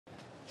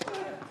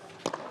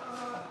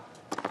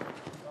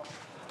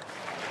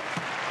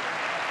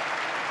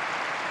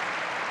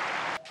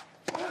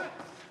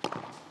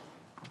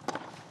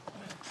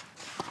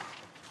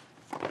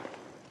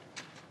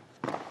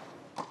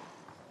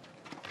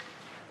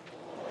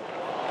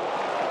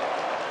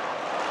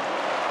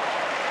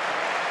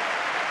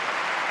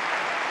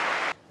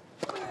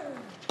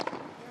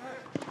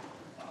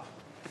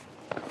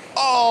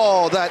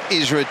that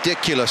is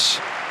ridiculous.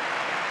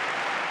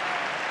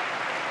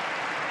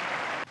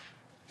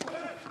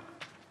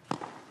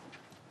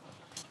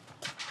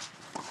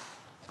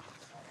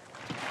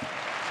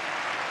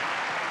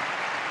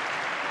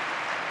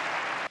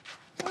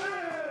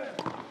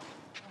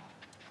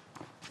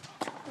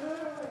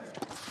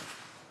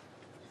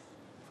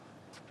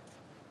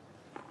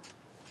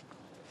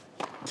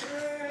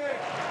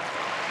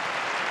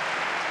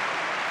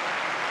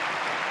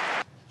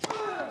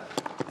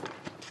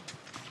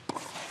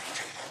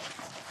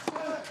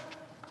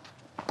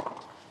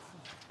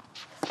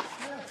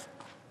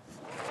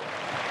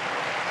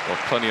 Got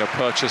plenty of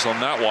purchase on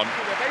that one.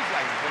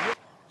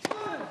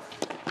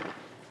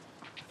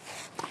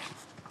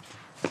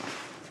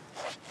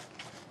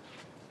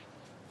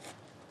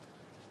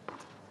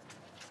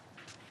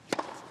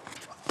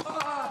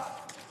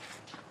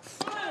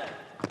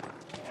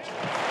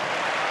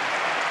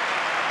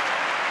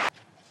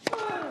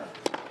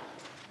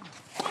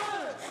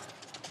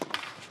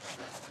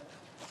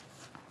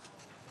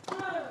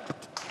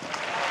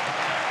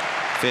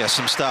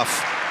 Fearsome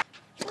stuff.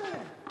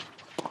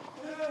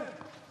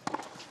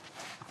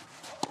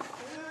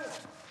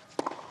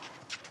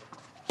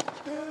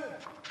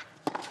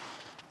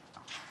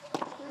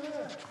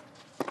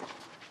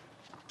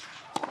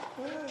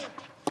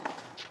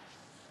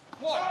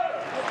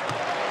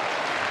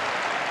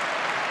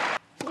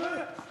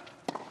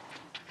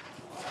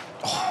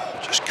 Oh,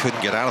 just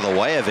couldn't get out of the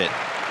way of it.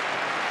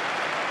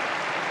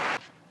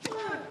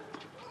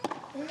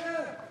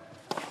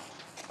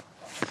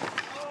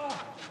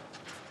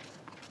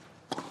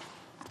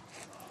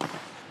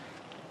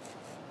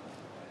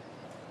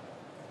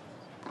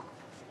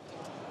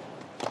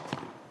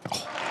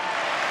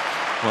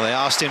 Well, they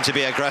asked him to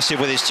be aggressive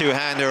with his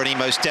two-hander, and he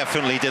most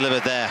definitely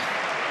delivered there.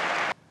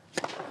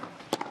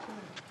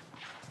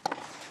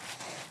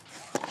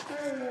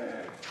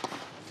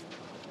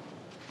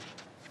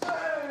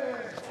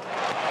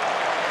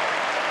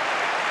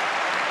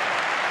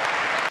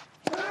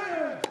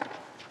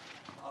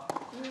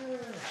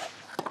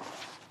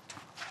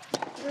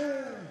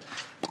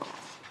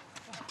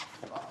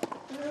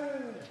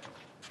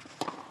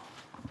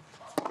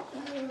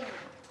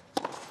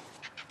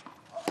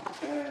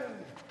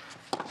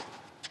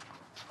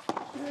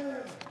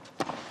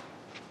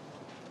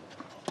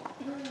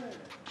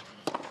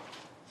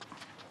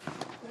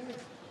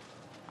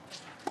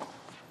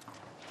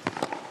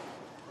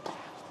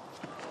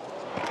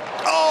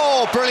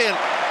 Oh, brilliant.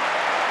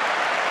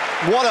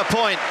 What a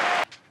point.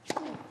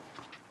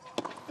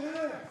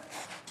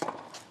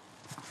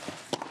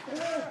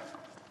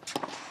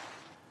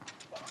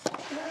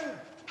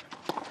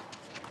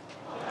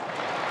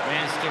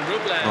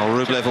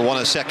 Oh, Rublev will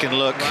want a second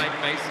look.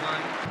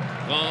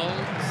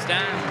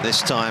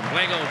 This time,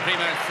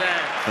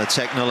 the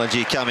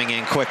technology coming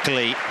in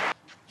quickly.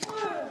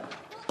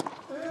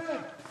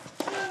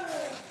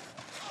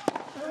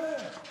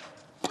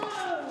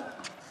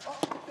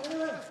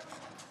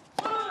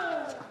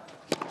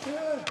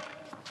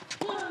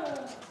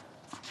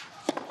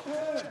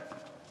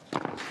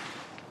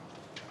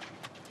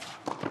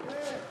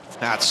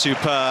 That's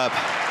superb.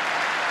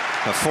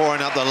 A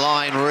forehand up the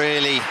line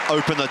really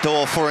opened the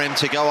door for him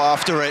to go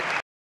after it.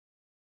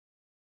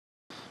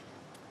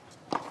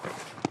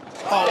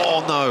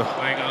 Oh, no.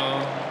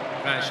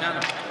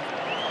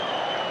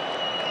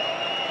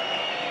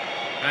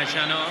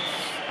 Khachanov,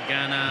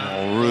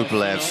 Oh,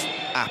 Rublev,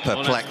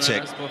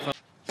 apoplectic.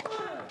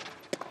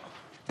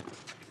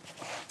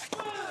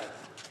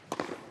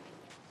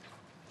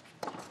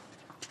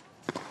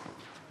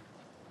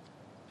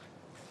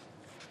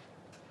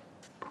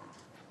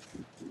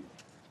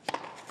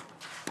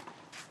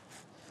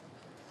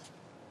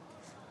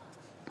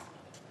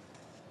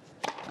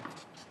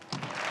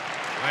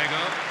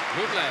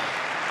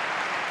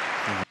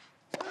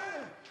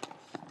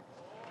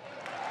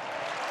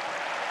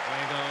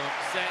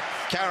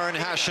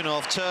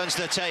 Khachanov turns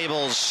the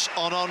tables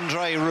on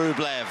Andrey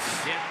Rublev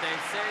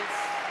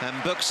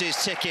and books his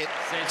ticket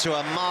to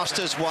a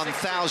Masters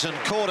 1000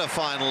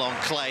 quarterfinal on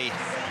clay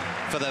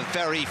for the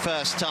very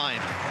first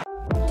time.